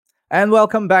And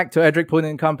welcome back to Edric Poon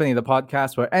and Company, the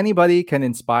podcast where anybody can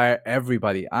inspire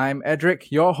everybody. I'm Edric,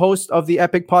 your host of the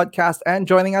Epic Podcast, and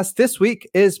joining us this week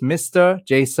is Mr.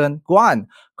 Jason Guan,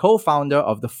 co-founder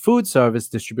of the food service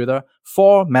distributor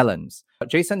 4Melons.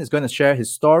 Jason is going to share his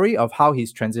story of how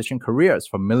he's transitioned careers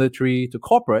from military to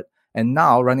corporate and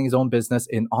now running his own business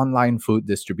in online food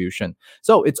distribution.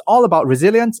 So it's all about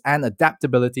resilience and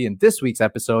adaptability in this week's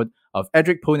episode of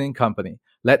Edric Poon and Company.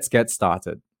 Let's get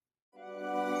started.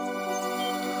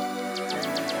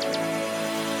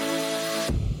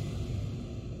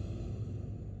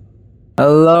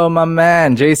 Hello, my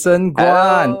man, Jason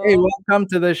Guan. Hello. Hey, welcome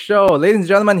to the show. Ladies and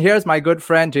gentlemen, here's my good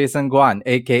friend, Jason Guan,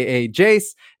 aka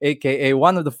Jace, aka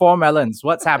one of the 4Melons.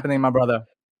 What's happening, my brother?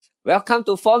 Welcome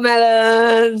to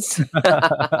 4Melons.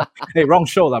 Hey, wrong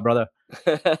show, lah, brother.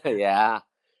 Yeah.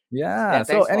 Yeah.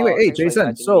 So anyway, hey, thanks for Jason.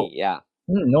 inviting So me. Yeah.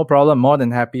 no problem. More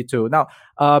than happy to. Now,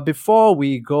 before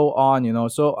we go on,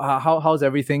 how's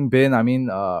everything been? I mean,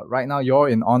 right now you're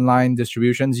in online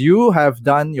distributions. You have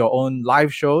done your own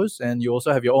live shows, and you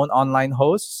also have your own online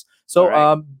hosts. So,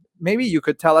 Correct. maybe you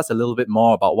could tell us a little bit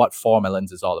more about what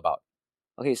 4Melons is all about.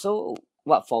 Okay, so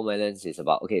what 4Melons is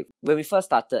about? Okay, when we first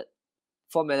started,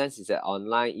 4Melons is an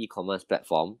online e-commerce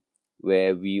platform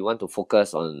where we want to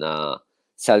focus on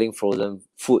selling frozen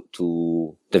food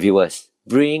to the viewers.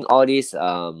 Bring all this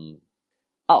out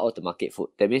of the market food.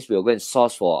 That means we'll go and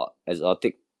source for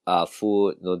exotic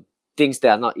food, things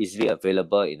that are not easily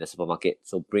available in the supermarket.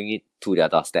 So bring it to their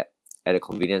doorstep at the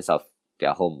convenience of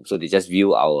their home. So they just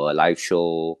view our live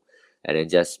show and then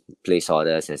just place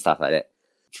orders and stuff like that.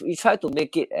 We try to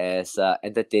make it as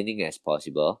entertaining as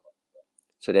possible,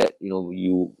 so that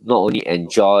you not only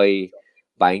enjoy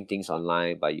buying things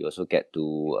online, but you also get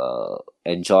to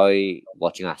enjoy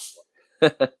watching us.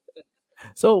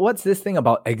 So, what's this thing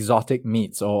about exotic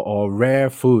meats or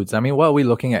rare foods? I mean, what are we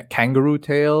looking at? Kangaroo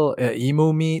tail,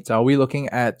 emu meat? Are we looking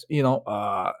at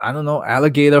I don't know,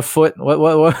 alligator foot?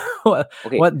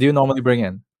 Okay, What do you normally bring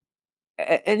in?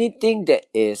 anything that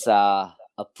is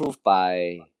approved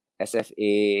by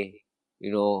SFA,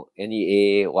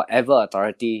 NEA, whatever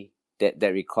authority that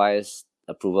requires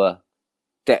approval,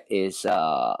 that is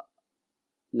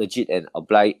legit and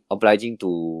obliging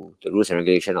to the rules and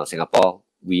regulation of Singapore,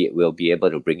 we will be able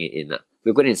to bring it in.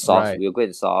 We'll go and source. Right. We'll go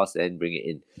and source and bring it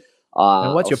in.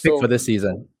 And what's your pick also- for this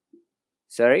season?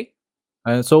 Sorry?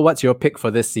 And so, what's your pick for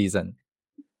this season?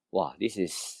 Wow, this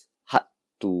is hard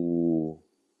to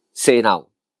say now,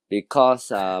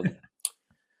 because our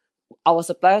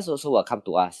suppliers also will come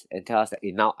to us and tell us that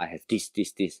now I have this.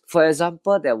 For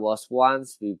example, there was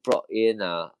once we brought in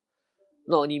not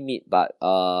only meat but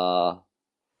a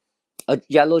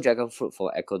yellow dragon fruit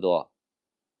from Ecuador,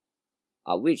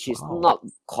 which is Wow. not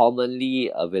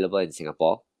commonly available in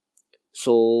Singapore.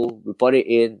 So we brought it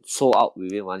in, sold out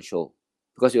within one show,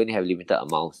 because we only have limited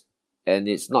amounts, and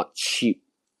it's not cheap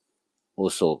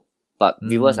also. But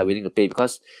viewers are willing to pay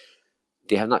because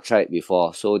they have not tried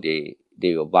before, so they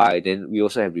will buy. Then we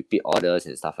also have repeat orders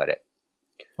and stuff like that.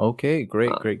 Okay,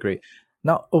 great.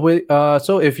 Now,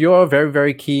 so if you're very,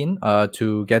 very keen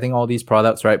to getting all these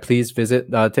products, right, please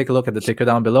visit, take a look at the ticker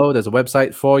down below. There's a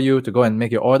website for you to go and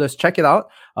make your orders. Check it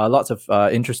out. Lots of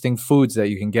interesting foods that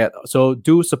you can get. So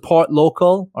do support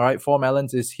local. All right,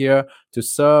 4Melons is here to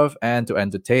serve and to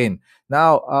entertain.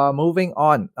 Now, moving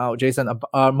on. Now, Jason,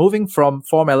 moving from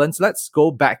 4Melons, let's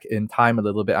go back in time a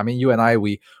little bit. I mean, you and I,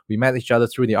 we met each other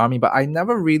through the army, but I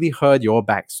never really heard your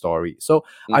backstory. So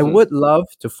I would love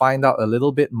to find out a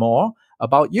little bit more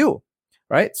about you,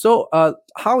 right? So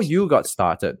how you got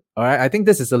started. All right, I think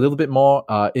this is a little bit more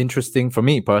interesting for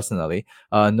me personally,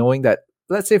 knowing that,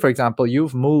 let's say, for example,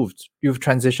 you've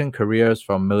transitioned careers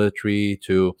from military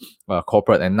to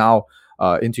corporate, and now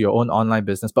into your own online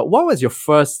business. But what was your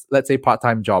first, let's say,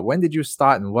 part-time job? When did you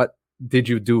start, and what did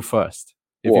you do first,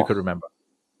 if you could remember?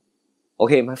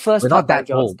 Okay, my first We're not part-time that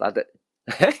job old.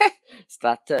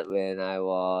 started when I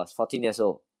was 14 years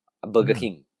old at Burger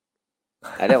King.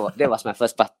 And that was my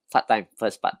first part-time.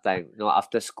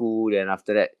 After school, then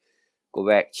after that, go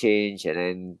back, change, and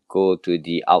then go to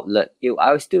the outlet.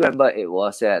 I still remember it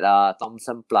was at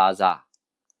Thomson Plaza.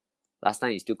 Last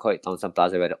time you still call it Thomson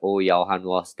Plaza, where the old Yao Han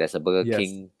was. There's a Burger Yes.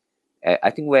 King. I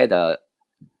think where the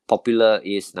Popular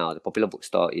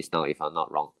bookstore is now, if I'm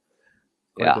not wrong.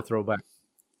 Quite a throwback.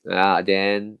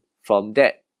 Then from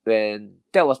that, when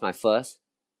that was my first.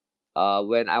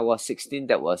 When I was 16,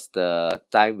 that was the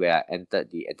time where I entered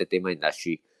the entertainment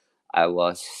industry. I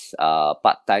was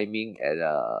part-timing at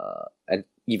an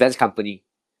events company.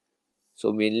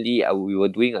 So mainly we were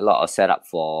doing a lot of setup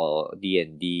for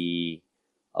D&D,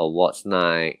 awards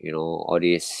night, all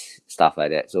this stuff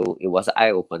like that. So it was an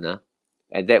eye-opener.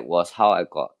 And that was how I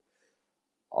got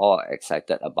all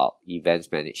excited about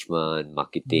events management,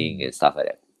 marketing, and stuff like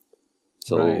that.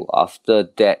 So Right. after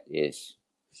that, yeah,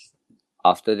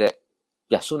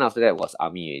 soon after that was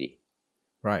army already.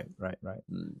 Right.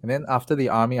 And then after the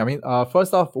army, I mean,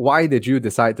 first off, why did you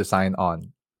decide to sign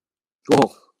on?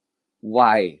 Oh,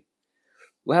 why?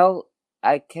 Well,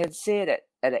 I can say that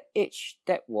at the age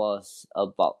that was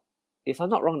about, if I'm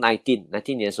not wrong,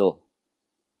 19 years old.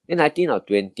 19 or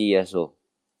 20 years old.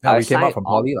 Yeah, I we came out signed from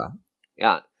on. poly lah.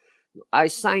 Yeah, I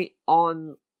signed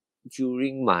on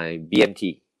during my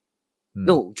BMT.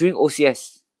 No, during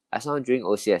OCS. I signed on during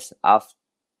OCS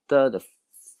after the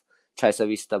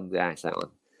tri-service term. Then I signed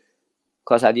on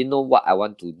because I didn't know what I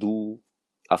want to do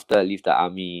after I leave the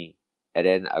army. And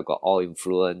then I got all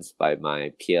influenced by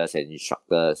my peers and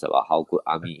instructors about how good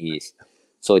army is.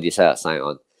 So I decided to sign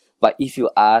on. But if you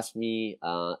ask me,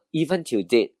 even till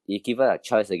date, if given a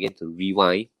choice again to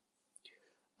rewind,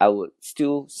 I would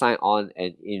still sign on,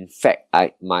 and in fact,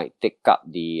 I might take up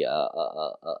the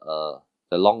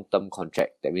long term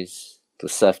contract. That means to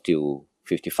serve till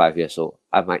 55 years old.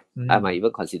 I might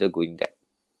even consider going there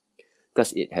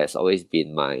because it has always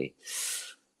been my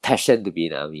passion to be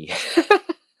in the army.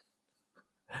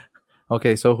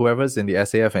 Okay, so whoever's in the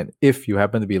SAF, and if you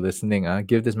happen to be listening,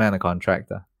 give this man a contract.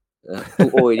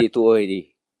 Too old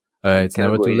already. It's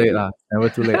never too late. Never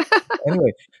too late.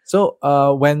 Anyway, so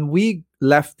when we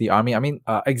left the army, I mean,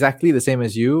 exactly the same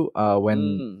as you.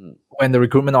 When the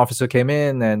recruitment officer came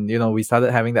in, and we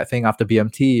started having that thing after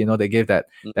BMT. They gave that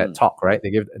talk, right?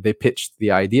 They pitched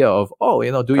the idea of,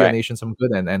 do your nation some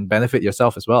good and benefit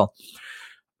yourself as well.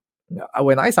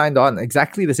 When I signed on,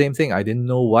 exactly the same thing. I didn't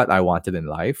know what I wanted in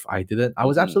life. I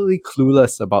was absolutely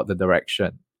clueless about the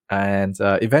direction. And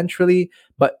eventually,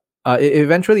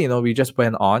 we just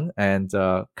went on and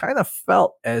kind of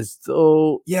felt as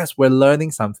though, yes, we're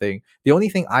learning something. The only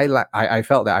thing I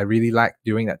felt that I really lacked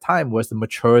during that time was the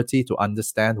maturity to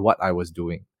understand what I was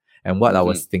doing and what I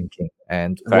was thinking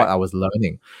and what I was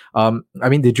learning. I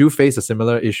mean, did you face a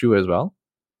similar issue as well?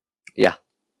 Yeah.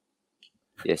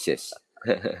 Yes.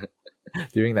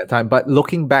 During that time. But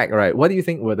looking back, right, what do you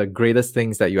think were the greatest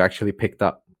things that you actually picked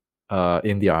up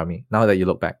in the army now that you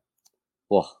look back?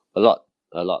 Well, a lot.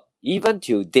 Even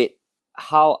till date,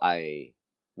 how I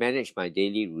manage my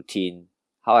daily routine,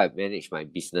 how I manage my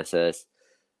businesses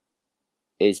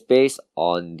is based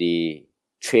on the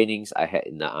trainings I had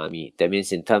in the army. That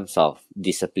means in terms of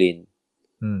discipline,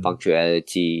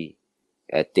 punctuality,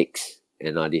 ethics,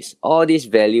 and all these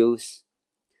values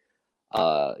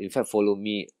in fact follow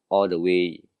me all the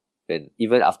way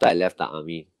even after I left the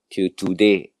army till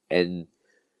today. And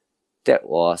that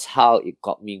was how it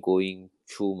got me going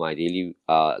through my daily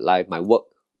life, my work,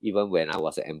 even when I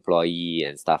was an employee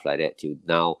and stuff like that till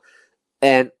now.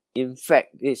 And in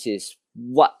fact, this is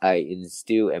what I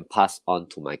instill and pass on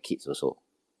to my kids also.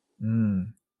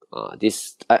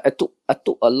 I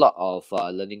took a lot of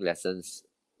learning lessons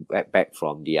back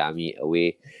from the army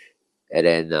away, and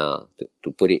then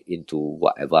to put it into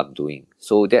whatever I'm doing.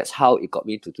 So that's how it got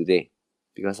me to today,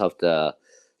 because of the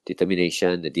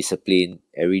determination, the discipline.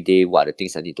 Every day, what are the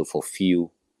things I need to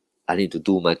fulfill? I need to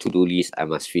do my to-do list. I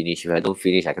must finish. If I don't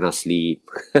finish, I cannot sleep,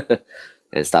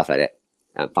 and stuff like that.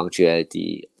 And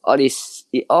punctuality, all this,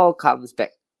 it all comes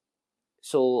back.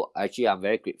 So actually, I'm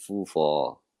very grateful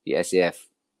for the SAF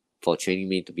for training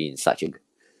me to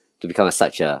become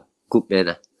such a good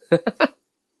man.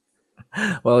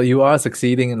 Well, you are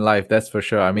succeeding in life, that's for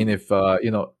sure. I mean, if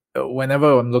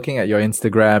whenever I'm looking at your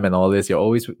Instagram and all this, you're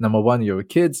always, number one, you're with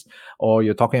kids, or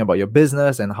you're talking about your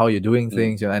business and how you're doing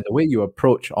things, and the way you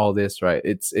approach all this, right?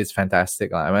 It's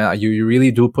fantastic. I mean, you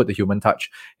really do put the human touch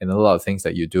in a lot of things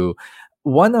that you do.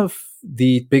 One of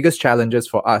the biggest challenges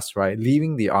for us, right,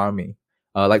 leaving the army,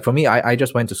 like for me, I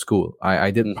just went to school.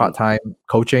 I did part-time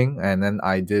coaching, and then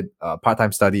I did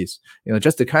part-time studies,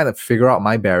 just to kind of figure out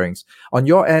my bearings. On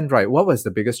your end, right, what was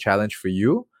the biggest challenge for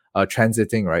you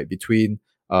transiting, right, between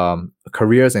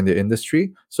careers in the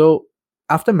industry? So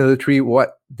after military,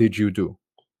 what did you do?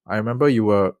 I remember you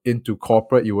were into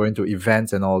corporate, you were into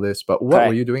events and all this, but what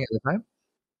were you doing at the time?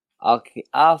 Okay,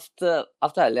 after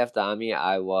I left the army,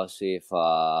 I was with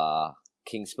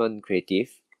Kingsman Creative,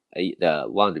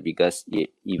 one of the biggest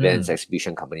events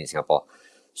exhibition company in Singapore.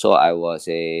 So I was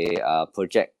a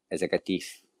project executive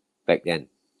back then.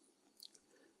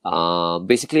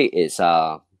 Basically, it's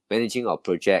managing our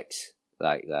projects,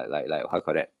 like how you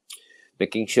call that,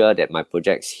 making sure that my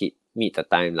projects meet the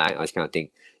timeline, all this kind of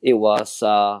thing. It was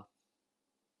how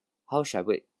should I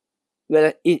put it?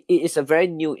 Well, it is a very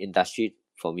new industry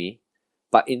for me,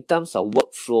 but in terms of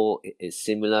workflow, it is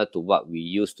similar to what we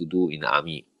used to do in the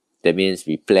army. That means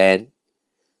we plan,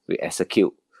 we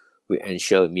execute, we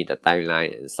ensure we meet the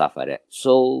timeline and stuff like that.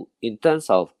 So in terms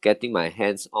of getting my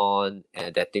hands on and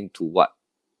adapting to what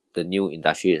the new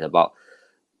industry is about,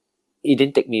 it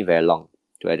didn't take me very long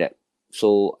to adapt.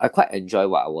 So I quite enjoy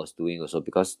what I was doing also,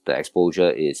 because the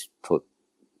exposure is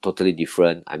totally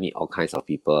different. I meet all kinds of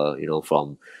people,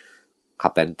 from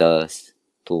carpenters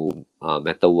to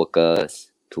metal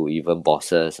workers to even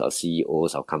bosses or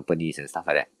CEOs of companies and stuff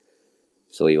like that.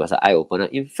 So it was an eye-opener.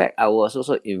 In fact, I was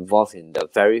also involved in the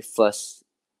very first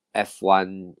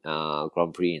F1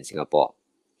 Grand Prix in Singapore.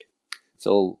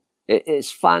 So it is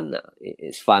fun. It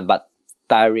is fun, but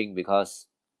tiring, because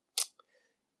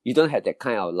you don't have that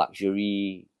kind of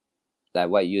luxury like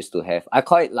what you used to have. I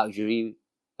call it luxury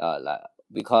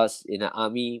because in the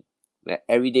army,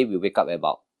 every day we wake up at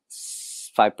about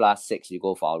 5+6, we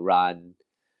go for a run,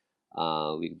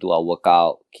 we do our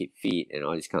workout, keep fit and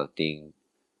all this kind of thing.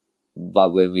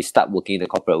 But when we start working in the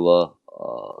corporate world,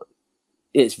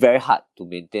 it's very hard to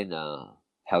maintain a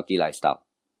healthy lifestyle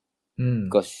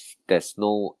because there's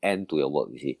no end to your work,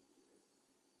 you see.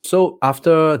 So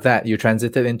after that, you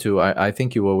transited into, I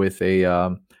think you were with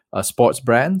a sports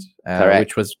brand,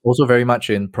 which was also very much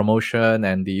in promotion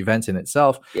and the events in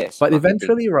itself. Yes. But marketing.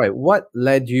 eventually, right, what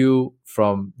led you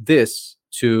from this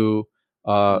to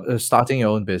starting your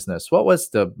own business? What was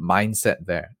the mindset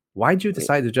there? Why did you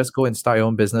decide to just go and start your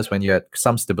own business when you had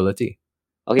some stability?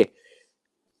 Okay,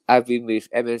 I've been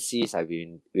with MNCs. I've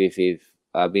been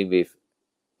with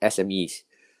SMEs.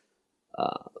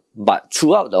 But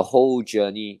throughout the whole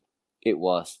journey, it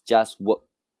was just work.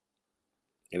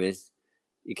 It means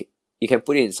you can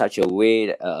put it in such a way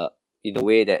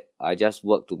that I just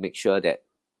work to make sure that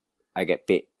I get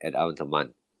paid at the end of the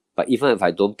month. But even if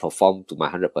I don't perform to my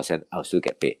 100%, I'll still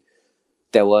get paid.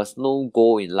 There was no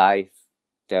goal in life.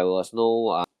 There was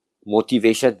no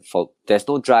motivation there's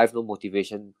no drive, no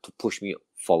motivation to push me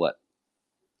forward.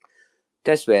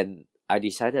 That's when I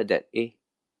decided that it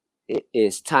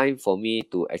is time for me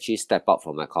to actually step out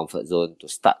from my comfort zone to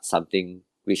start something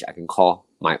which I can call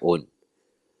my own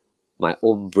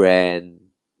brand.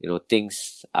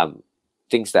 Things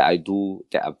that I do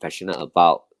that I'm passionate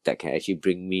about that can actually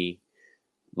bring me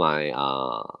my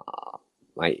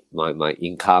my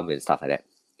income and stuff like that.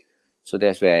 So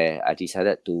that's where I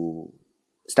decided to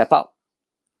step out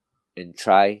and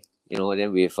try,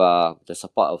 then with the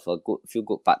support of a few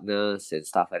good partners and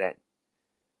stuff like that.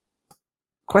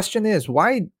 Question is,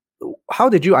 how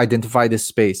did you identify this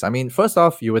space? I mean, first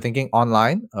off, you were thinking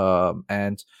online,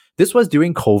 and this was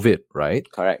during COVID, right?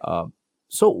 Correct.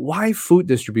 So why food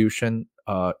distribution,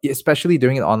 especially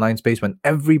during an online space when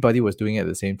everybody was doing it at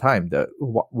the same time?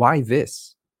 Why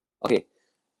this? Okay.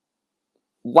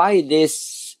 Why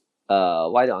this?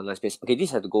 Why the online space? Okay,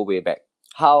 this had to go way back.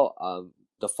 How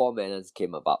the 4 Melons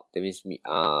came about. That means me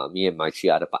and my 3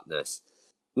 other partners.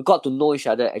 We got to know each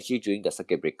other actually during the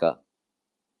circuit breaker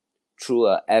through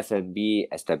a F&B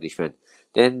establishment.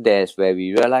 Then there's where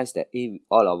we realized that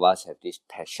all of us have this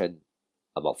passion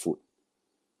about food.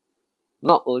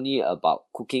 Not only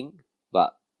about cooking,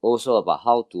 but also about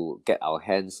how to get our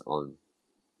hands on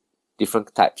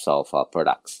different types of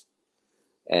products.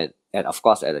 And of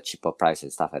course at a cheaper price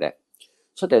and stuff like that.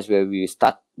 So that's where we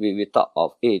thought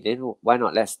of, then why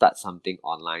not let's start something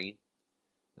online,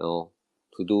 to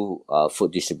do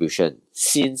food distribution,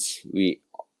 since we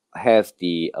have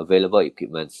the available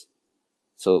equipment.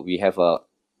 So we have a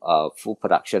full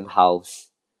production house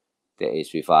that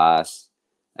is with us,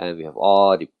 and we have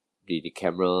all the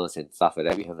cameras and stuff like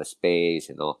that. We have a space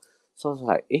and all. So I was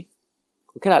like,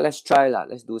 okay, let's try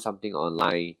let's do something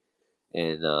online.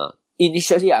 And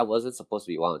initially I wasn't supposed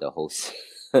to be one of the hosts.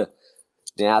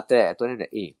 Then after that I told them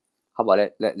that, how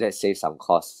about let's save some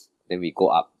costs. Then we go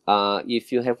up.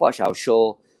 If you have watched our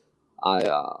show,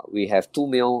 we have two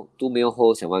male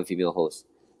hosts and 1 female host.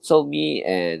 So me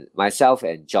and myself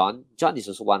and John is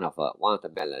also one of the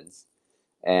Melons,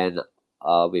 and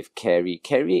with Carrie.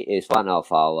 Carrie is one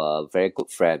of our very good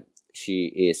friend. She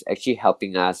is actually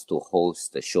helping us to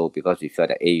host the show because we felt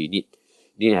that you need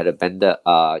to have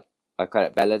a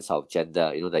balance of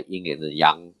gender, the yin and the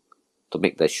yang, to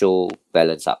make the show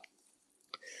balance up.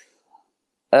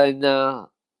 And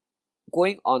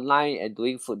going online and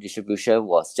doing food distribution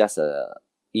was just a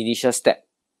initial step,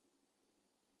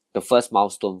 the first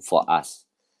milestone for us.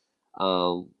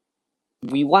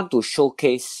 We want to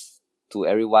showcase to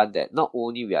everyone that not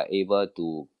only we are able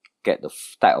to get the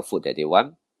type of food that they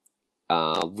want,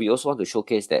 we also want to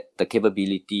showcase that the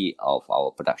capability of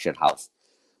our production house,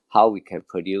 how we can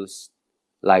produce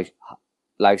live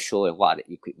show, and what are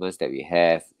the equipments that we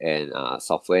have, and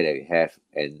software that we have,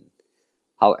 and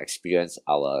how experienced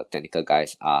our technical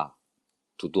guys are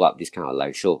do up this kind of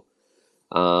live show.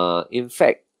 In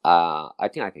fact, I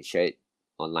think I can share it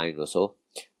online also.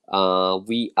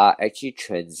 We are actually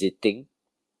transiting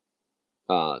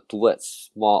towards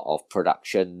more of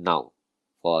production now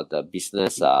for the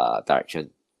business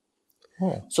direction.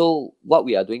 So what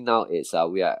we are doing now is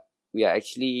we are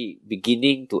actually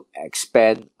beginning to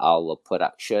expand our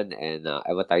production and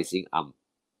advertising arm,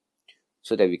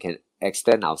 so that we can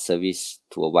extend our service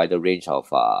to a wider range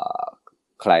of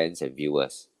clients and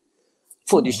viewers.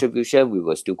 Food distribution, we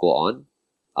will still go on,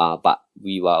 but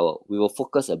we will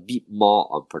focus a bit more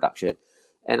on production.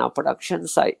 And our production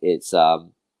side, it's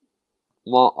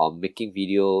more on making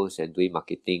videos and doing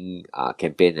marketing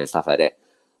campaign and stuff like that.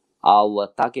 Our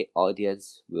target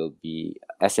audience will be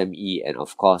SME, and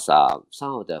of course, some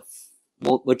of the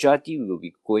majority will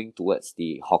be going towards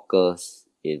the hawkers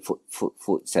in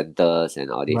food centers and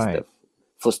all these the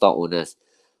food store owners,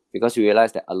 because we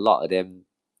realize that a lot of them,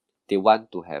 they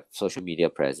want to have social media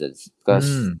presence,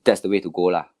 because that's the way to go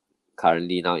lah.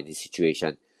 Currently now in this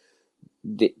situation,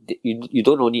 you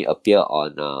don't only appear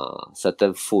on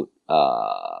certain food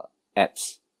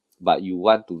apps, but you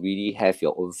want to really have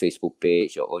your own Facebook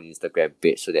page, your own Instagram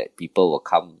page, so that people will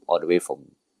come all the way from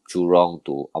Jurong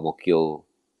to Ang Mo Kio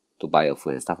to buy your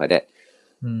food and stuff like that.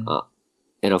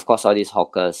 And of course, all these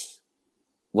hawkers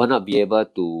will not be able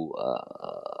to,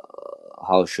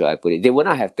 how should I put it? They will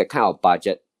not have that kind of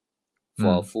budget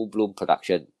for a full-bloom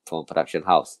production from a production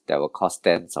house that will cost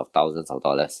tens of thousands of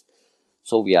dollars.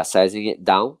 So we are sizing it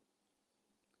down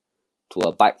to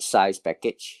a bite-sized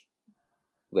package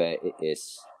where it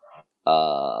is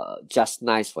just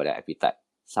nice for their appetite,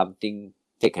 something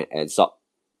they can absorb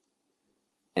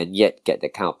and yet get the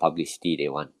kind of publicity they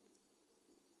want.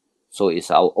 So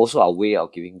it's also a way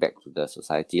of giving back to the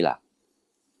society lah.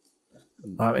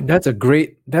 And that's a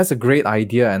great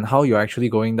idea, and how you're actually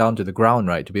going down to the ground,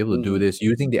 right, to be able to do this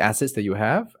using the assets that you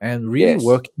have and really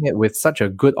working it with such a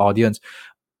good audience.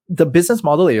 The business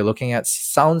model that you're looking at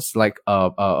sounds like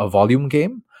a volume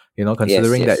game,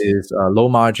 considering that is low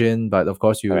margin, but of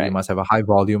course you must have a high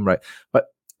volume, right? But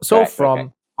so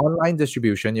from online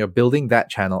distribution, you're building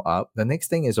that channel up. The next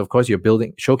thing is, of course, you're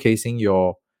showcasing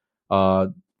your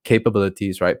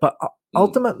capabilities, right? But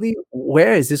ultimately,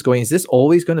 where is this going? Is this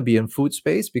always going to be in food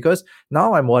space? Because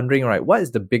now I'm wondering, right, what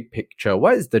is the big picture?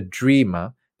 What is the dream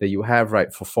that you have,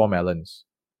 right, for 4Melons?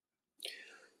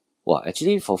 Well,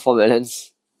 actually, for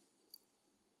 4Melons,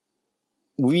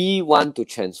 we want to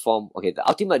transform. Okay, the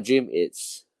ultimate dream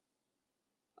is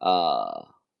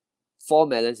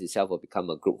 4Melons itself will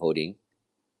become a group holding,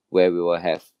 where we will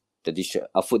have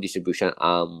a food distribution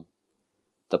arm,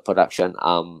 the production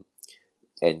arm,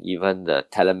 and even the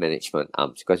talent management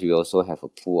arms, because we also have a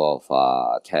pool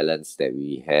of talents that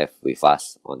we have with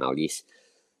us on our list.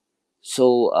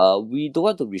 So we don't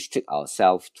want to restrict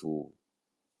ourselves to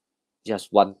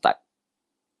just one type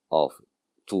of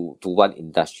to one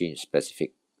industry in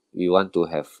specific. We want to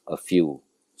have a few,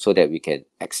 so that we can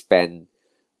expand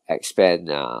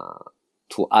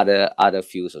to other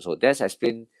fields also. That's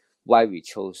explain why we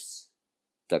chose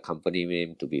the company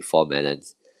name to be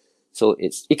 4Melons. So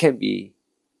it can be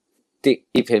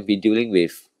dealing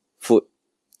with food,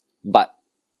 but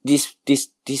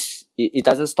it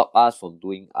doesn't stop us from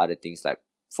doing other things like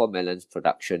 4Melons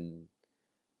production,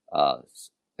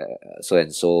 so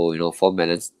and so,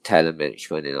 4Melons talent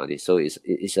management and all this. So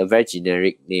it's a very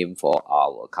generic name for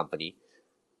our company.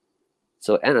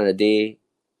 So end of the day,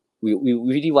 we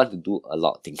really want to do a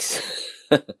lot of things.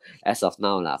 As of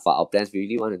now, for our plans, we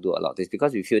really want to do a lot of things,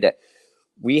 because we feel that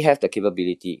we have the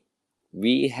capability,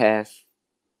 we have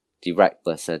the right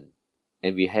person,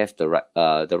 and we have the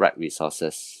right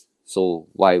resources. So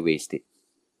why waste it?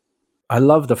 I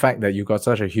love the fact that you got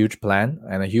such a huge plan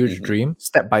and a huge dream.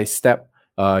 Step by step,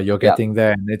 you're getting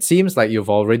there, and it seems like you've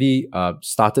already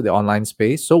started the online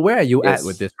space. So where are you at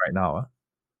with this right now?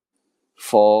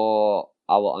 For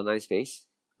our online space?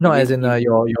 No, as in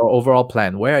your overall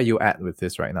plan. Where are you at with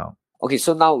this right now? Okay,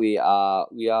 so now we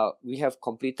have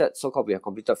completed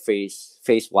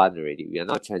phase 1 already. We are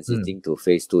now transiting to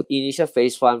phase 2. Initial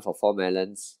phase 1 for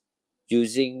 4Melons,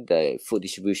 using the food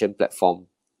distribution platform,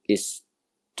 is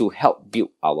to help build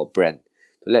our brand,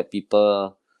 to let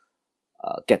people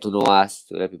get to know us,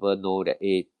 to let people know that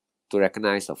to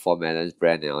recognize the 4Melons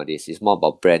brand and all this. It's more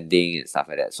about branding and stuff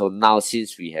like that. So now,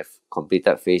 since we have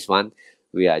completed phase 1,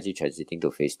 we are actually transiting to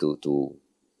phase 2 to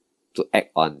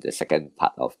act on the second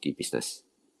part of the business.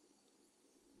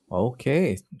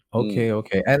 Okay.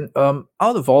 And out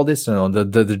of all this,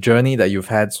 the journey that you've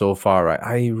had so far, right?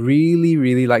 I really,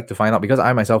 really like to find out, because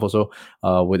I myself also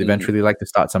would eventually like to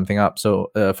start something up. So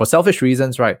for selfish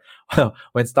reasons, right?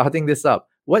 When starting this up,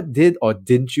 what did or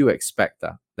didn't you expect?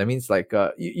 That means like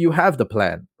you have the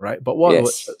plan, right? But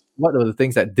Yes. what are the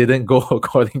things that didn't go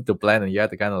according to plan, and you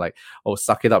had to kind of like, oh,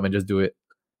 suck it up and just do it?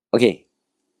 Okay.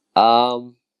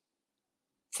 For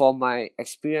my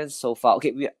experience so far,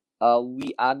 okay, we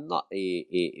are not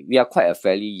we are quite a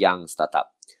fairly young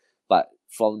startup, but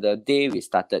from the day we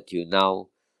started till now,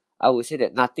 I would say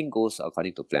that nothing goes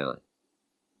according to plan.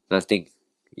 Nothing.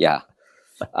 Yeah.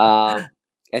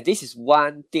 And this is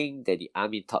one thing that the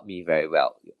army taught me very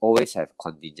well. You always have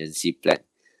contingency plan.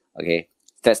 Okay,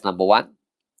 that's number one.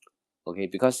 Okay,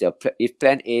 because if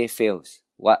plan A fails,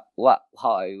 how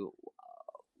are you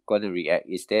going to react?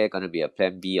 Is there going to be a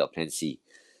plan B or plan C?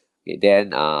 Okay,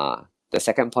 then the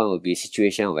second point would be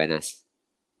situation awareness.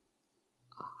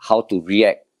 How to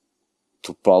react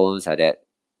to problems like that.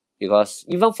 Because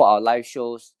even for our live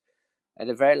shows, at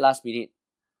the very last minute,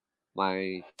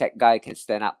 my tech guy can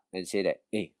stand up and say that,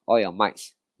 hey, all your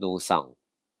mics, no sound.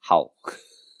 How?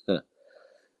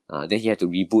 Then he had to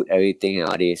reboot everything and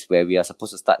all this, where we are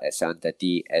supposed to start at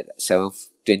 7:30, at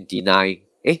 7:29,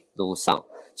 no sound.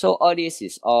 So all this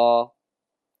is all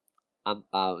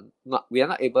we are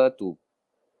not able to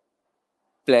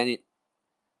plan it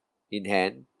in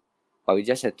hand, but we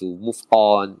just have to move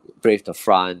on, brave the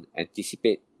front,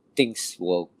 anticipate things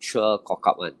will sure cock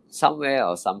up one. Somewhere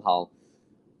or somehow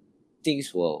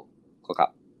things will cock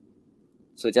up.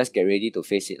 So just get ready to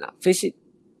face it. Face it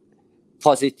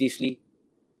positively.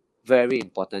 Very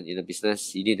important in a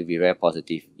business. You need to be very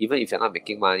positive. Even if you're not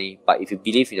making money, but if you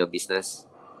believe in your business,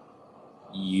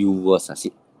 you will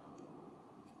succeed.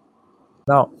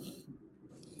 Now,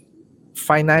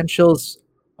 financials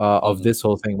of this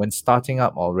whole thing, when starting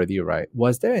up already, right?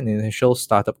 Was there an initial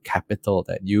startup capital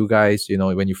that you guys,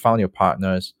 when you found your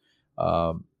partners,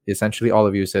 essentially all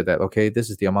of you said that, okay, this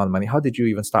is the amount of money. How did you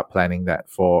even start planning that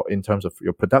in terms of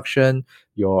your production,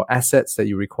 your assets that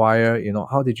you require?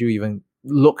 How did you even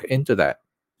look into that?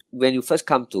 When you first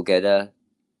come together,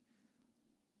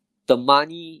 the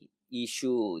money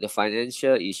issue, the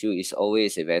financial issue is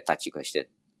always a very touchy question.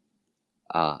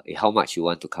 How much you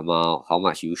want to come out, how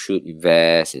much you should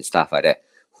invest and stuff like that.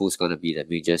 Who's gonna be the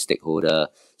major stakeholder?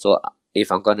 So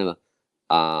if I'm gonna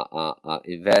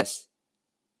invest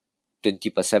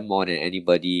 20% more than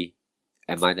anybody,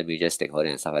 am I the major stakeholder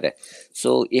and stuff like that?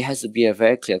 So it has to be a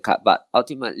very clear cut. But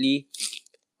ultimately,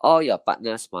 all your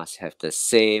partners must have the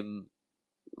same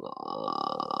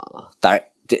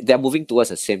they're moving towards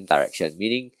the same direction,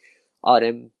 meaning all of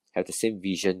them have the same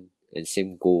vision and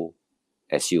same goal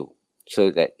as you,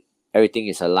 so that everything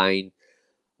is aligned.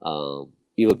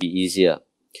 It will be easier.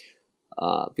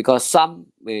 Because some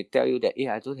may tell you that,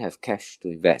 I don't have cash to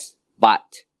invest,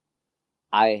 but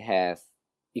I have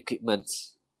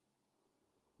equipments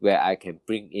where I can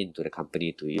bring into the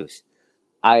company to use.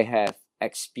 I have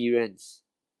experience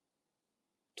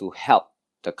to help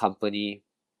the company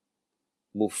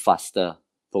move faster,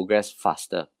 progress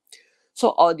faster.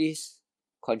 So all this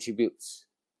contributes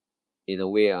in a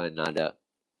way or another.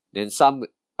 Then some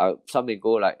may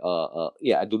go like,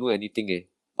 I don't know anything.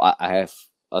 I have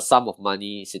a sum of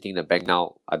money sitting in the bank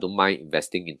now. I don't mind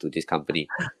investing into this company.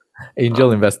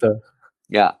 Angel investor.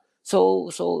 Yeah.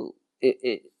 So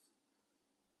it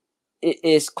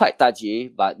is quite touchy,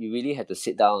 but you really have to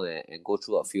sit down and go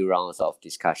through a few rounds of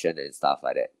discussion and stuff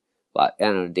like that. But at the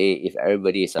end of the day, if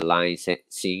everybody is aligned,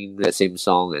 singing the same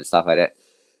song and stuff like that,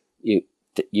 you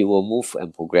will move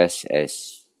and progress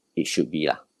as it should be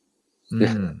lah.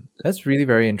 That's really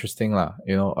very interesting lah.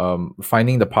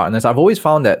 Finding the partners. I've always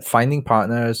found that finding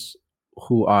partners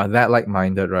who are that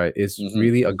like-minded, right, is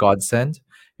really a godsend.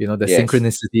 The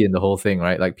synchronicity in the whole thing,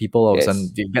 right? Like people all of a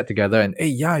sudden they get together and, hey,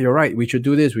 yeah, you're right. We should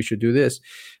do this. We should do this.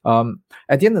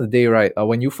 At the end of the day, right,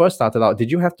 when you first started out,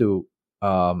 did you have to,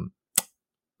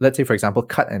 let's say, for example,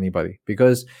 cut anybody?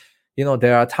 Because,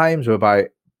 there are times whereby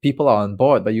people are on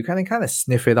board, but you kind of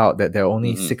sniff it out that they're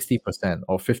only 60%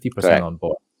 or 50% on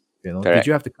board. Did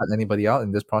you have to cut anybody out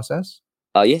in this process?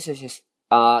 Yes.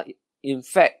 In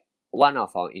fact, one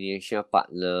of our initial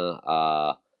partner,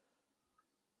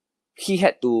 he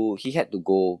had to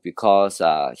go because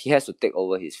he has to take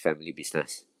over his family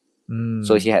business.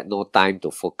 So he had no time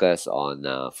to focus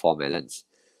on 4 Melons.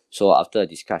 So after a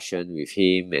discussion with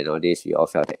him and all this, we all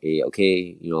felt that,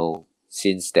 okay,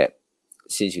 since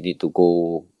you need to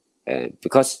go, and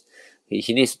because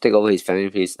he needs to take over his family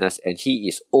business, and he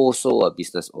is also a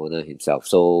business owner himself,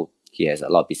 so he has a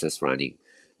lot of business running,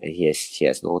 and he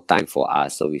has no time for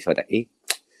us. So we felt that,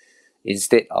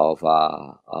 instead of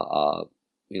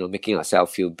making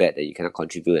yourself feel bad that you cannot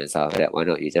contribute and stuff like that, why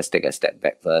not you just take a step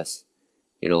back first,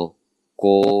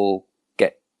 go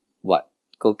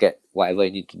get whatever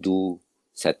you need to do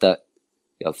settled,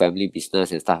 your family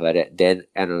business and stuff like that, then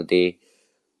end of the day,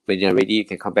 when you're ready, you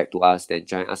can come back to us, then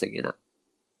join us again.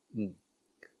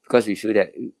 Because we feel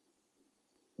that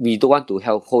we don't want to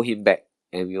hold him back,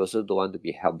 and we also don't want to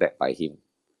be held back by him,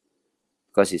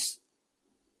 because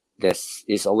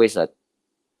it's always a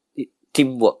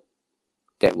teamwork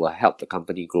that will help the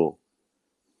company grow.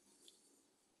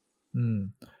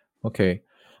 Okay.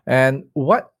 And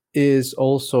what is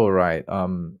also right,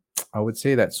 I would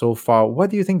say that so far, what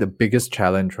do you think the biggest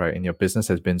challenge, right, in your business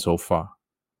has been so far?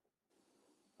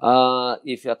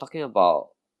 If you're talking about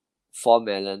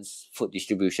 4Melons food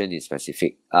distribution in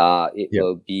specific, it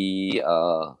will be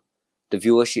the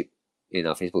viewership in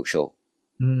our Facebook show.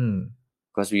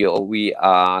 Because we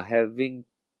are having,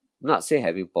 not say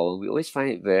having problem, we always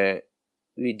find it very,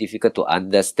 very difficult to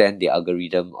understand the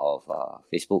algorithm of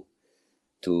Facebook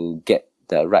to get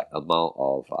the right amount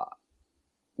of,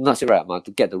 not say right amount,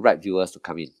 to get the right viewers to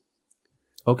come in.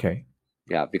 Okay.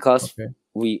 Yeah, because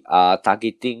we are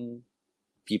targeting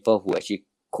people who actually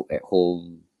cook at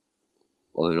home,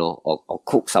 or or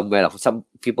cook somewhere. Some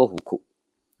people who cook,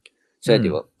 so that they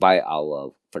will buy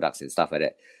our products and stuff like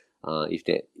that. If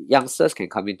the youngsters can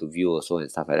come in to view also and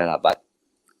stuff like that, but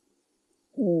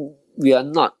we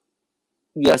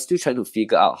are still trying to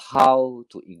figure out how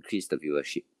to increase the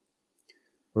viewership.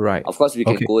 Right. Of course, we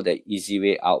can go the easy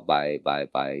way out by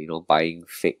buying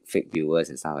fake viewers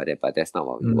and stuff like that, but that's not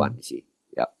what we want, you see.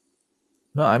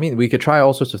 No, I mean, we could try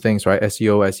all sorts of things, right?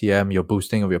 SEO, SEM, your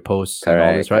boosting of your posts and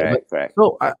all this, right? Correct.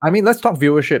 So, I mean, let's talk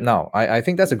viewership now. I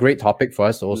think that's a great topic for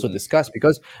us to also discuss,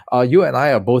 because you and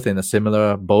I are both in a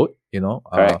similar boat,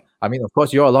 I mean, of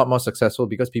course, you're a lot more successful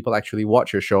because people actually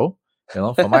watch your show.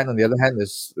 For mine, on the other hand,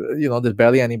 is, there's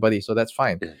barely anybody, so that's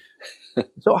fine.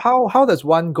 So how does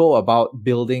one go about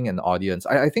building an audience?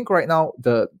 I think right now,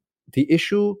 the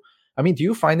issue, I mean, do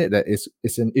you find it that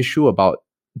it's an issue about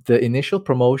the initial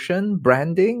promotion,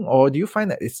 branding, or do you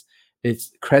find that it's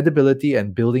credibility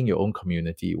and building your own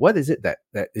community? What is it that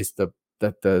is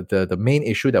the main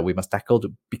issue that we must tackle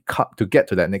to get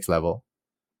to that next level?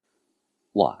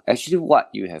 Wow, actually, what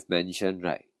you have mentioned,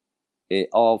 right, it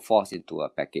all falls into a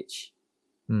package.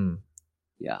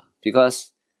 Yeah,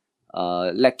 because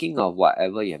lacking of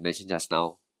whatever you have mentioned just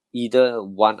now, either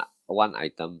one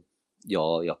item,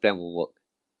 your plan won't work,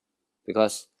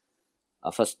 because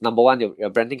first, number one,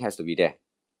 your branding has to be there.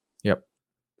 Yep.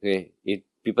 Okay. If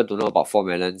people don't know about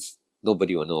 4Melons,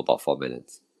 nobody will know about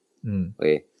 4Melons.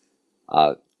 Okay.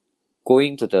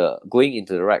 Going into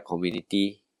the right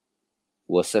community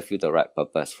will serve you the right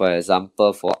purpose. For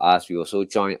example, for us, we also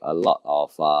join a lot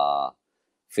of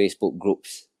Facebook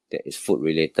groups that is food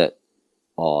related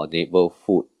or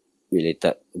neighborhood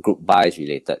related, group buys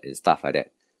related and stuff like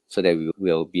that, so that we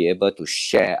will be able to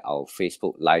share our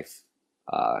Facebook live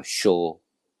show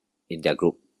in their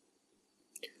group.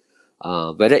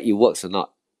 Whether it works or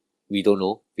not, we don't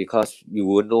know, because you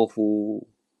will know who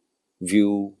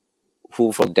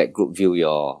from that group view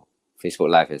your Facebook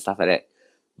live and stuff like that.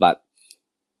 But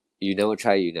you never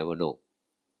try, you never know.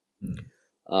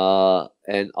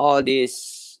 And all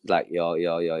this, like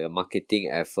your marketing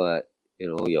effort,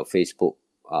 your Facebook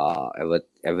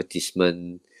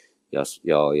advertisement,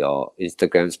 your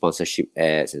Instagram sponsorship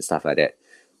ads and stuff like that,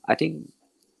 I think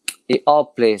it all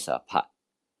plays a part.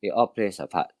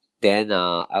 Then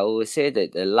I would say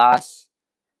that the last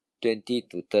 20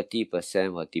 to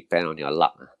 30% will depend on your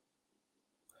luck.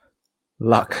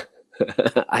 Luck?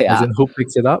 As in who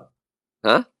picks it up?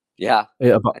 Huh? Yeah.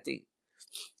 I think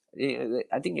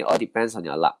it all depends on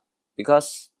your luck,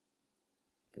 because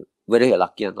whether you're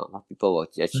lucky or not, a lot of people will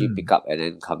actually pick up and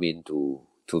then come in to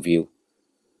view.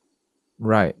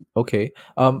 Right. Okay.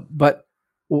 But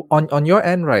on your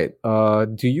end, right?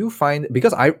 Do you find,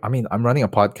 because I mean, I'm running a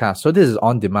podcast, so this is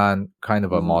on demand kind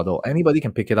of a model. Anybody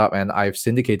can pick it up, and I've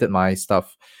syndicated my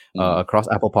stuff across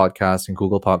Apple Podcasts and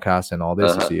Google Podcasts and all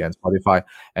this, you see, and Spotify,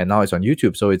 and now it's on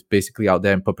YouTube, so it's basically out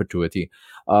there in perpetuity.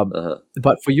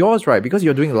 But for yours, right, because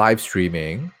you're doing live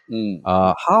streaming,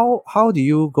 how do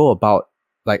you go about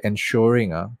like ensuring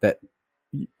that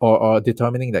or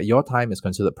determining that your time is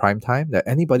considered prime time, that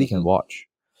anybody can watch,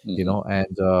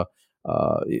 and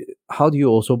how do you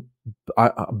also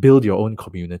build your own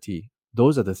community?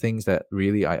 Those are the things that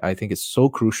really I think is so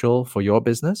crucial for your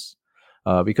business,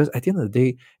 because at the end of the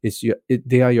day,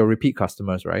 they are your repeat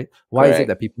customers, right? Why is it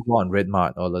that people go on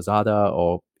Redmart or Lazada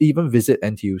or even visit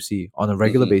NTUC on a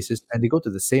regular basis, and they go to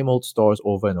the same old stores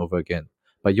over and over again?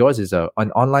 But yours is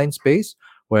an online space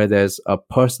where there's a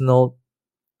personal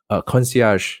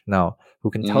concierge now who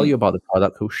can tell you about the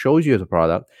product, who shows you the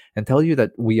product, and tell you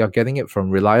that we are getting it from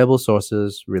reliable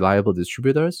sources, reliable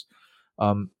distributors.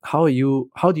 How do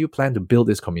you plan to build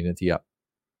this community up?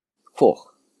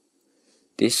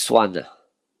 This one,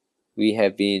 we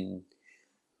have been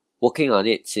working on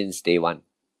it since day one.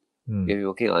 We've been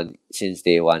working on it since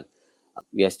day one.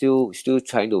 We are still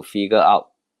trying to figure out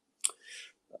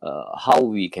how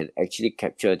we can actually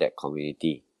capture that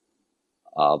community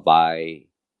by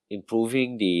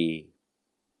improving the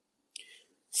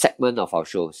segment of our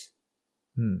shows.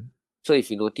 So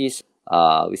if you notice,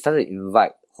 we started to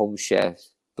invite home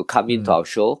chefs to come into our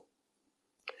show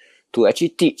to actually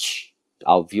teach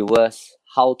our viewers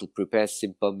how to prepare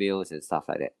simple meals and stuff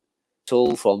like that.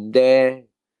 So from there,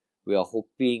 we are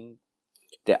hoping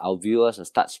that our viewers will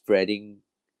start spreading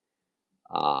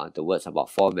the words about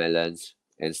Four Melons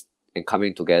and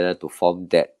coming together to form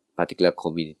that particular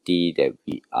community that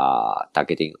we are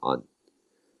targeting on.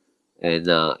 And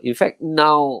in fact,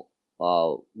 now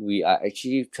we are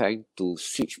actually trying to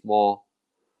switch more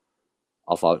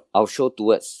of our show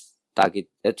towards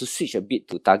to switch a bit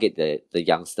to target the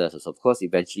youngsters. So of course,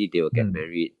 eventually they will get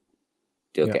married,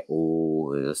 they'll get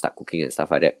old, start cooking and stuff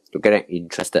like that, to get them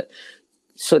interested,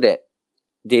 so that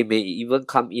they may even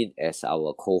come in as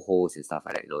our co-hosts and stuff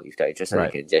like that. If they're interested,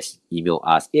 they can just email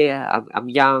us. I'm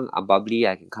young, I'm bubbly,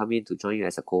 I can come in to join you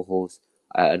as a co-host.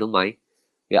 I don't mind.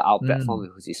 Our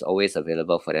platform is always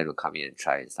available for them to come in and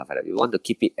try and stuff like that. We want to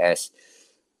keep it as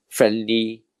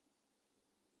friendly,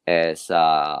 as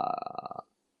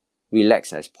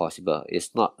relaxed as possible.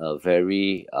 It's not a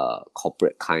very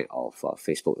corporate kind of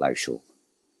Facebook live show.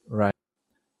 Right.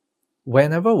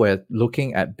 Whenever we're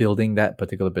looking at building that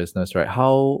particular business, right,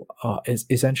 how is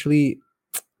essentially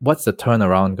what's the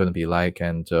turnaround going to be like?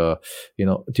 And do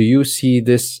you see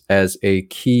this as a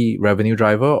key revenue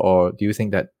driver, or do you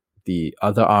think that the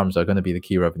other arms are going to be the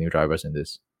key revenue drivers in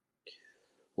this?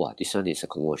 Wow, this one is a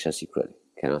commercial secret.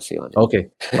 Cannot say on it. Okay.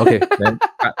 Then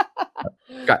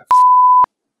cut.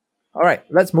 All right,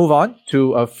 let's move on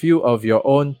to a few of your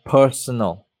own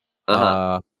personal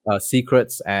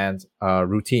secrets and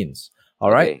routines.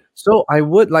 All right. So I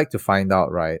would like to find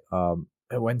out, right?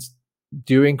 When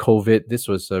during COVID, this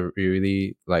was a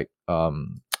really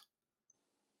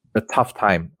a tough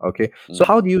time. Okay. So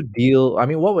how do you deal? I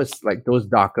mean, what was like those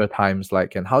darker times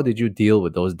like, and how did you deal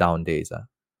with those down days?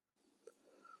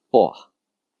 Well,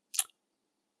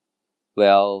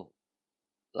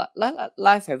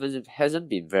 life hasn't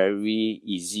been very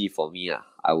easy for me,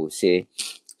 I would say.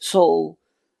 So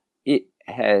it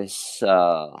has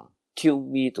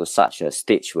tuned me to such a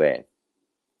stage where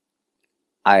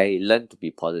I learned to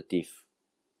be positive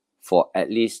for at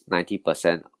least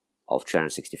 90% of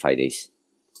 365 days.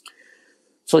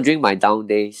 So during my down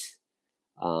days,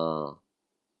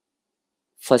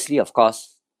 firstly, of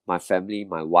course, my family,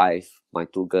 my wife, my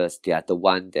two girls, they are the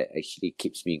one that actually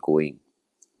keeps me going.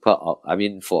 I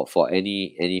mean, for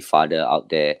any father out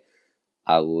there,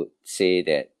 I would say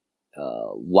that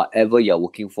whatever you're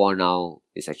working for now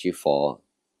is actually for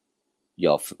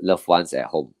your loved ones at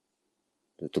home,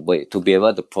 to be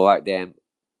able to provide them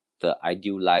the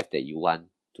ideal life that you want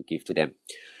to give to them.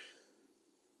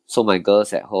 So my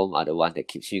girls at home are the one that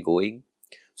keeps me going.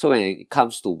 So when it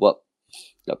comes to work,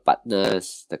 the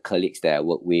partners, the colleagues that I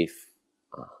work with,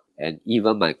 and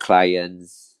even my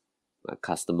clients, my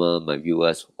customer, my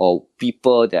viewers, or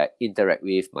people that I interact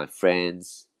with, my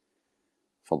friends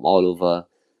from all over,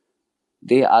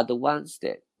 they are the ones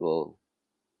that will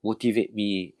motivate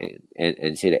me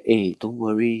and say that, hey, don't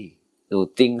worry,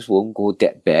 things won't go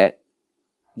that bad.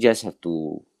 You just have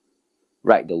to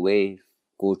ride the wave,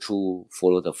 go through,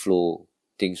 follow the flow,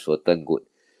 things will turn good.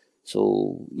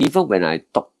 So even when I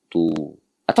talk to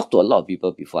a lot of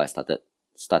people before I started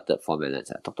Four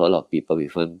Melons. I talked to a lot of people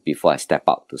before I step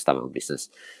out to start my own business.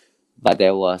 But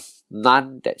there was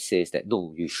none that says that,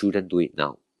 no, you shouldn't do it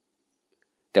now.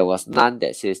 There was none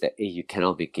that says that, hey, you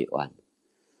cannot make it one.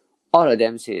 All of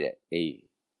them say that, hey,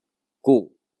 go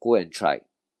and try.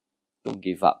 Don't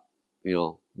give up.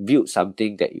 Build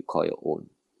something that you call your own.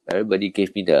 Everybody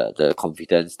gave me the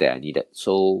confidence that I needed.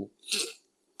 So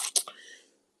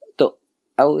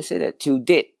I would say that till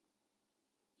date,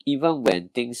 even when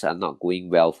things are not going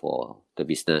well for the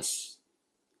business,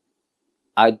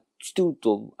 I still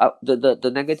don't,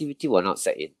 the negativity will not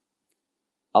set in.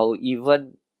 I'll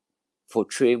even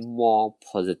portray more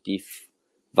positive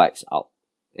vibes out.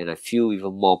 And I feel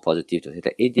even more positive to say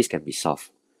that, hey, this can be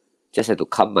solved. Just have to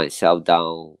calm myself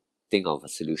down, think of a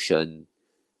solution,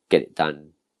 get it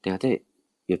done. Then after that,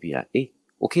 you'll be like, hey,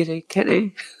 okay, then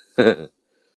can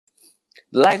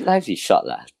Life is short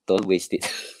lah. Don't waste it.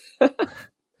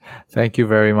 Thank you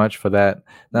very much for that.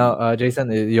 Now,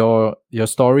 Jason, your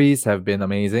stories have been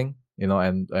amazing,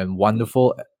 and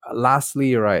wonderful.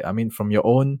 Lastly, right? I mean, from your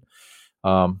own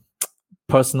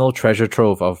personal treasure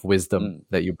trove of wisdom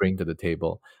that you bring to the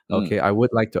table. Okay, I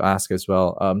would like to ask as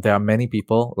well. There are many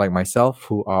people like myself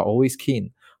who are always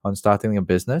keen on starting a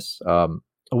business.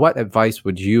 What advice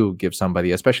would you give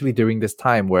somebody, especially during this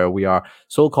time where we are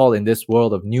so-called in this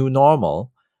world of new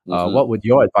normal? What would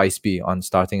your advice be on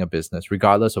starting a business,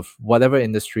 regardless of whatever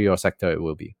industry or sector it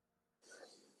will be?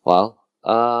 Well,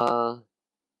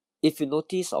 if you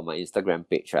notice on my Instagram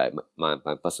page, right,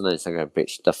 my personal Instagram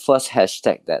page, the first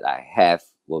hashtag that I have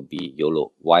will be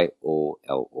YOLO,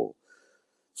 YOLO.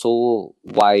 So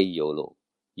why YOLO?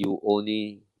 You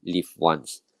only live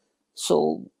once.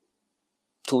 So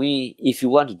to me, if you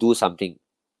want to do something,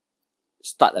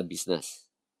 start a business.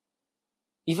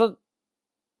 Even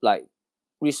like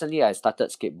recently I started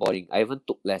skateboarding. I even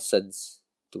took lessons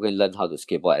to go and learn how to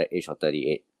skateboard at the age of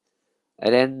 38.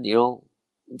 And then,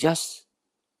 just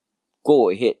go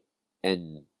ahead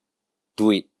and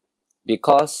do it.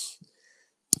 Because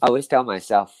I always tell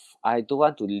myself, I don't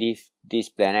want to leave this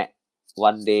planet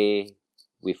one day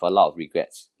with a lot of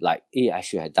regrets. Like, hey, I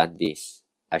should have done this.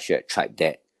 I should have tried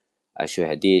that. I should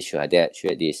have this, should have that,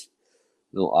 should have this.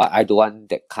 No, I don't want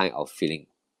that kind of feeling.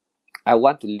 I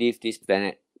want to leave this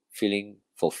planet feeling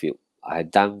fulfilled. I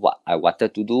have done what I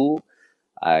wanted to do.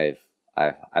 I've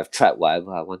tried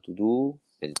whatever I want to do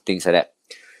and things like that.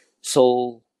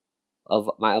 So,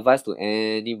 my advice to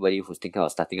anybody who's thinking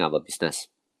of starting up a business,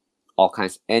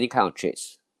 any kind of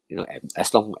trades,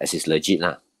 as long as it's legit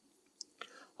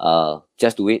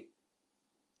just do it.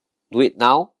 Do it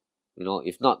now.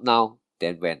 If not now,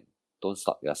 then when? Don't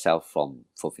stop yourself from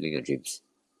fulfilling your dreams.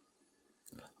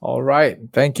 All right.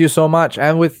 Thank you so much.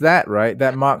 And with that, right,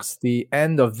 that marks the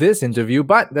end of this interview.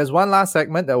 But there's one last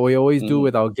segment that we always do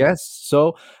with our guests.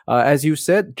 So, as you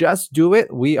said, just do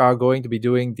it. We are going to be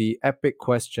doing the epic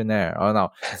questionnaire. Oh,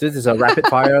 no. This is a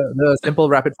the simple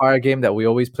rapid fire game that we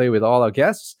always play with all our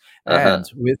guests.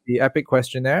 And with the epic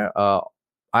questionnaire,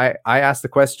 I ask the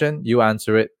question, you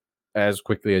answer it as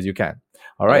quickly as you can.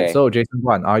 All right. Okay. So, Jason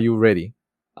Guan, are you ready?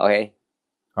 Okay.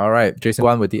 All right, Jason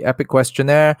Guan with the epic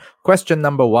questionnaire. Question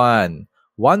number 1.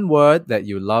 One word that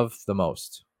you love the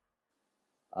most.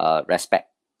 Respect.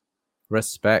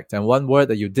 Respect. And one word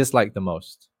that you dislike the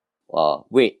most.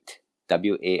 Wait.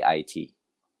 WAIT.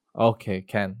 Okay,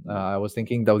 Ken. I was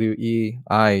thinking WEIGHT.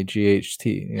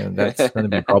 That's going to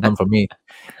be a problem for me.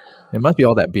 It must be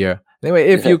all that beer. Anyway,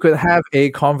 if you could have a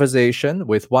conversation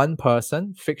with one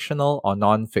person, fictional or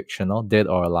non-fictional, dead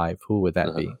or alive, who would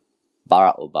that be?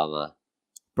 Barack Obama.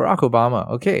 Barack Obama.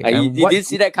 Okay. You didn't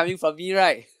see that coming from me,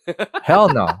 right? Hell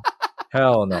no.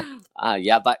 Hell no.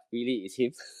 Yeah, but really, it's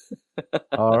him.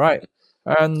 All right.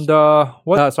 And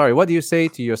what do you say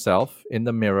to yourself in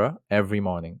the mirror every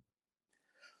morning?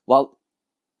 Well,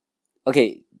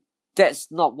 okay,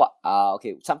 that's not what.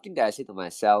 Something that I say to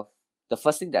myself. The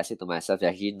first thing that I say to myself is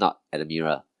actually not at the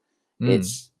mirror.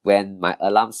 It's when my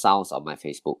alarm sounds on my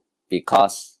Facebook,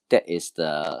 because that is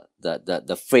the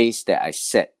phrase that I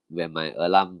set when my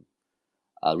alarm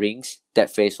rings.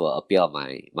 That phrase will appear on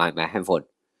my handphone.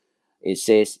 It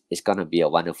says it's gonna be a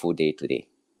wonderful day today.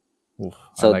 Oof,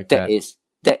 so I like that.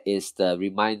 That is the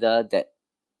reminder that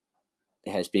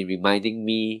has been reminding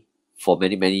me for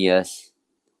many years.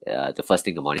 The first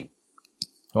thing in the morning.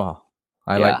 Wow,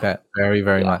 I like that very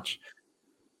much.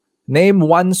 Name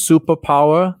one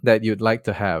superpower that you'd like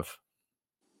to have.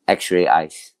 X-ray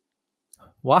eyes.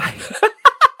 Why?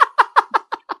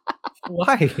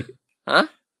 Why? Huh?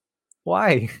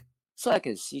 Why? So I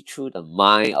can see through the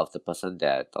mind of the person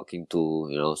that I'm talking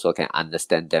to, so I can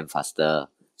understand them faster.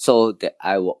 So that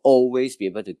I will always be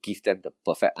able to give them the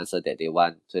perfect answer that they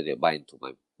want, so they buy into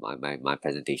my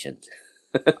presentation.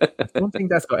 I don't think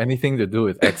that's got anything to do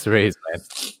with X-rays, man.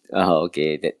 Oh,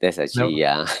 okay. That's actually,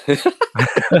 yeah.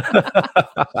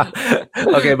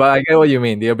 Okay, but I get what you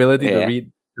mean. The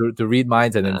ability to read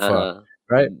minds and infer,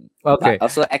 right? Okay. But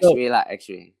also X-ray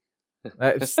X-ray.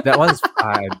 That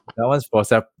one's for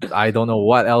I don't know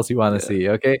what else you want to see.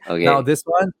 Okay. Now this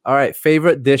one. All right.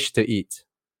 Favorite dish to eat.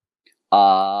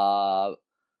 Mac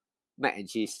and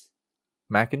cheese.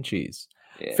 Mac and cheese.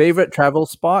 Yes. Favorite travel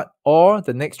spot, or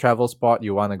the next travel spot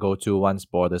you want to go to once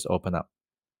borders open up?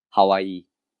 Hawaii.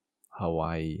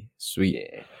 Sweet.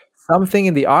 Yeah. Something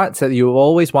in the arts that you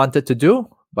always wanted to do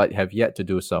but have yet to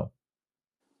do so.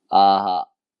 Does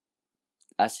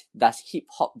hip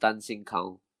hop dancing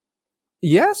count?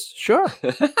 Yes, sure.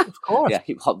 Of course. Yeah,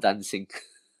 hip hop dancing.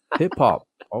 Hip hop.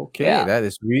 Okay, that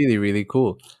is really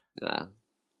cool.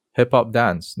 Hip hop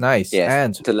dance. Nice. Yes.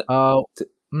 And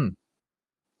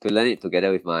to learn it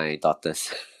together with my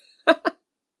daughters.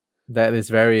 That is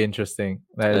very interesting.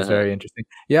 That is very interesting.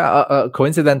 Yeah,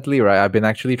 coincidentally, right, I've been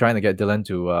actually trying to get Dylan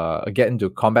to get into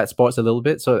combat sports a little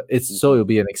bit. So it'll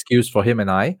be an excuse for him and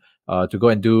I to go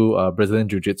and do Brazilian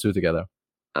Jiu-Jitsu together.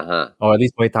 Or at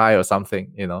least Muay Thai or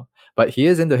something, you know. But he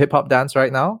is into hip hop dance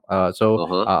right now. I'll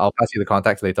pass you the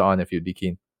contacts later on if you'd be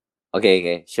keen.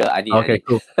 Okay, sure. I need.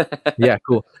 Cool. Yeah,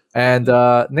 cool. And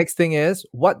next thing is,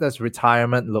 what does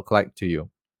retirement look like to you?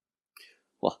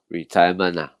 Well,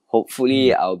 retirement.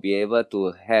 Hopefully, I'll be able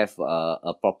to have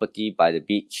a property by the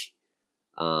beach,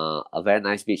 a very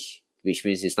nice beach, which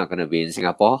means it's not going to be in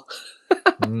Singapore.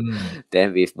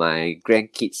 Then with my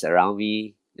grandkids around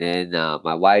me, and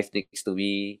my wife next to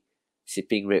me,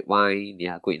 sipping red wine.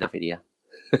 Yeah, good enough idea.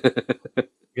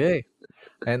 Okay.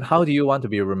 And how do you want to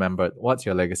be remembered? What's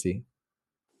your legacy?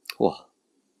 Well,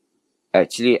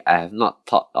 actually, I have not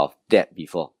thought of that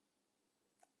before.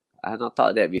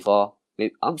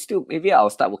 Maybe I'll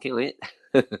start working on it.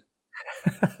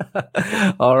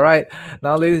 All right.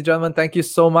 Now, ladies and gentlemen, thank you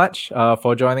so much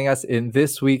for joining us in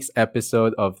this week's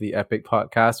episode of the Epic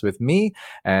Podcast with me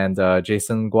and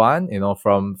Jason Guan,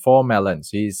 from 4Melons.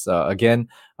 He's, again,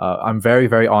 I'm very,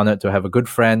 very honored to have a good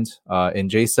friend in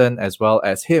Jason, as well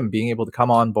as him being able to come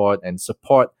on board and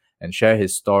support and share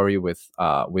his story with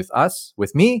us,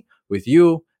 with me, with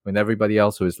you, with everybody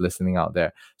else who is listening out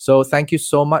there. So thank you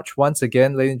so much once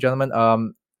again, ladies and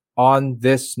gentlemen. On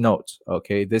this note,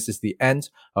 okay, this is the end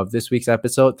of this week's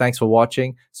episode. Thanks for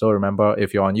watching. So remember,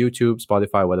 if you're on YouTube,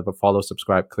 Spotify, whatever, follow,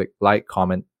 subscribe, click like,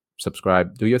 comment,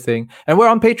 subscribe, do your thing. And we're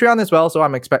on Patreon as well. So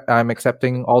I'm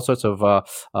accepting all sorts of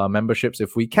memberships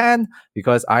if we can,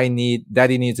 because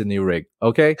Daddy needs a new rig.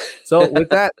 Okay. So with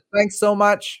that, thanks so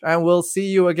much. And we'll see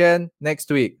you again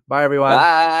next week. Bye, everyone.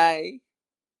 Bye.